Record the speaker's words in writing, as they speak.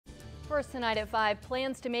First tonight at 5,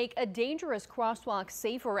 plans to make a dangerous crosswalk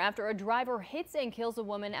safer after a driver hits and kills a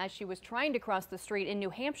woman as she was trying to cross the street in New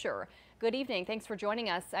Hampshire. Good evening. Thanks for joining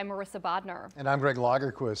us. I'm Marissa Bodner. And I'm Greg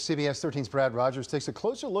Lagerquist. CBS 13's Brad Rogers takes a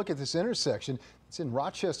closer look at this intersection. It's in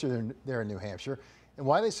Rochester there in New Hampshire, and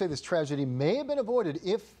why they say this tragedy may have been avoided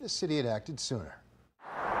if the city had acted sooner.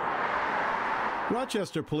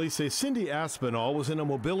 Rochester police say Cindy Aspinall was in a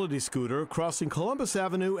mobility scooter crossing Columbus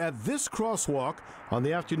Avenue at this crosswalk on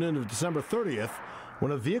the afternoon of December 30th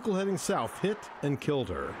when a vehicle heading south hit and killed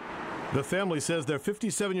her. The family says their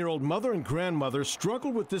 57-year-old mother and grandmother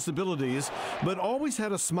struggled with disabilities but always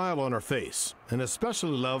had a smile on her face and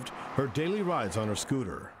especially loved her daily rides on her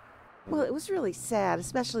scooter. Well, it was really sad,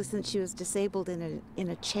 especially since she was disabled in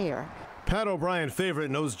a chair. Pat O'Brien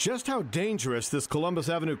favorite knows just how dangerous this Columbus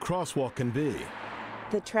Avenue crosswalk can be.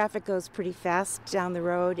 The traffic goes pretty fast down the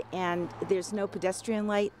road and there's no pedestrian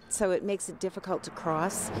light, so it makes it difficult to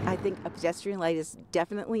cross. I think a pedestrian light is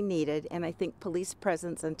definitely needed, and I think police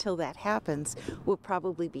presence until that happens will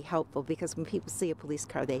probably be helpful, because when people see a police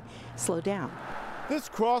car, they slow down. This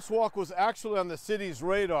crosswalk was actually on the city's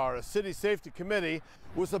radar. A city safety committee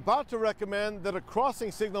was about to recommend that a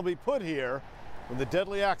crossing signal be put here when the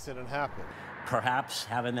deadly accident happened. Perhaps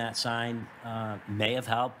having that sign may have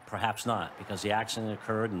helped, perhaps not, because the accident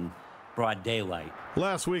occurred in broad daylight.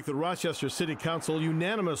 Last week, the Rochester City Council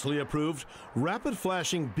unanimously approved rapid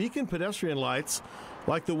flashing beacon pedestrian lights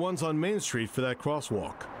like the ones on Main Street for that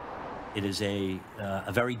crosswalk. It is a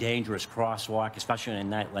very dangerous crosswalk, especially on a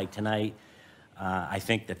night like tonight. I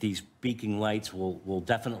think that these beacon lights will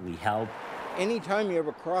definitely help. Anytime you have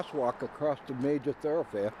a crosswalk across the major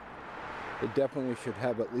thoroughfare, it definitely should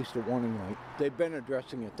have at least a warning light. They've been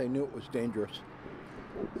addressing it. They knew it was dangerous.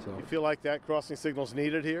 So You feel like that crossing signal's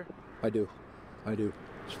needed here? I do,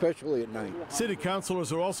 especially at night. City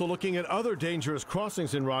councilors are also looking at other dangerous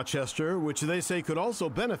crossings in Rochester, which they say could also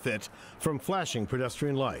benefit from flashing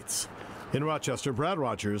pedestrian lights. In Rochester, Brad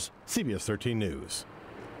Rogers, CBS 13 News.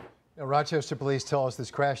 Now, Rochester police tell us this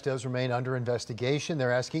crash does remain under investigation.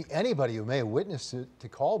 They're asking anybody who may have witnessed it to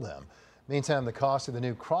call them. Meantime, the cost of the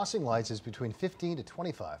new crossing lights is between $15,000 to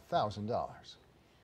 $25,000.